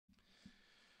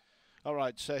All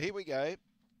right, so here we go.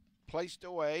 Placed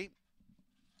away.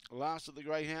 Last of the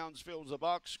greyhounds fills the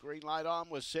box. Green light on.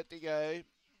 Was set to go.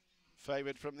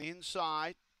 Favoured from the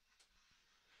inside.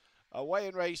 Away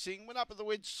and racing, went up at the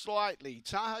width slightly.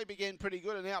 Tahoe began pretty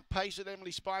good and outpaced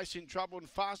Emily Spice in trouble, and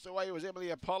fast away was Emily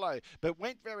Apollo, but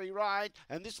went very right,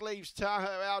 and this leaves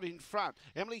Tahoe out in front.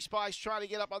 Emily Spice trying to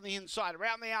get up on the inside.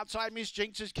 Around the outside, Miss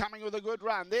Jinx is coming with a good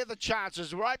run. They're the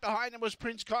chances. Right behind them was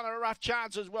Prince Connor, a rough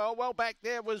chance as well. Well back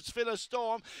there was Filler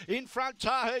Storm. In front,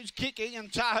 Tahoe's kicking,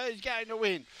 and Tahoe's going to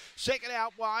win. Second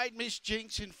out wide, Miss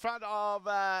Jinx in front of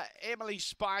Emily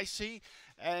Spicy.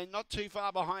 And not too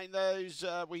far behind those,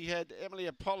 we had Emily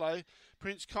Apollo,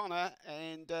 Prince Connor,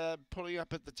 and pulling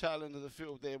up at the tail end of the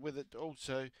field there with it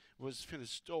also was Filler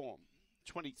Storm.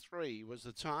 23 was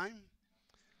the time.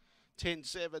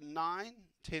 10-7-9.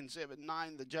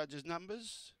 10-7-9 the judges'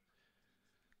 numbers.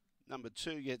 Number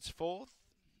 2 gets fourth.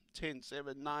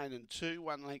 10-7-9 and 2.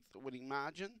 1 length the winning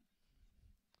margin.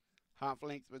 Half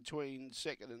length between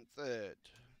second and third.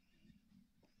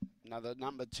 Another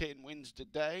number 10 wins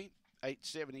today.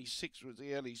 8.76 was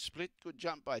the early split. Good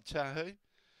jump by Tahoe.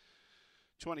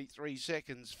 23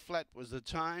 seconds flat was the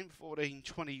time.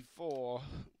 14.24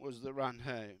 was the run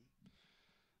home.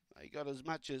 They got as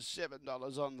much as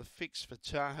 $7 on the fix for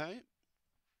Tahoe.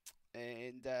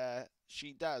 And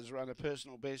she does run a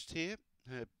personal best here.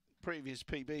 Her previous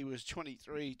PB was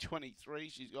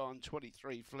 23.23. She's gone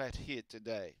 23 flat here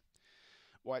today.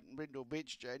 White and Brindle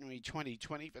Bitch, January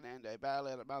 2020. Fernando Bale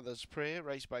out at Mother's Prayer.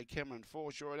 Raced by Cameron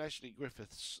Forshaw and Ashley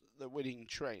Griffiths, the winning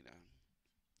trainer.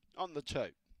 On the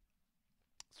tote.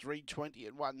 320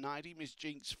 and 190. Miss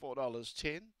Jinx,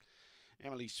 $4.10.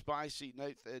 Emily Spicy,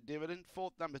 note their dividend.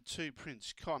 Fourth, number 2,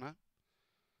 Prince Connor.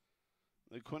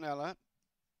 The Quinella,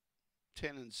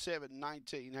 10 and 7,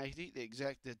 1980. The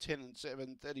exacta, 10 and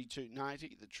 7,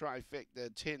 32.90. The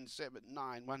trifecta, 10, 7,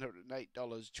 9,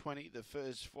 $108.20. The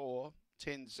first 4,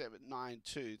 10, 7, 9,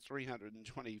 2,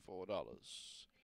 $324.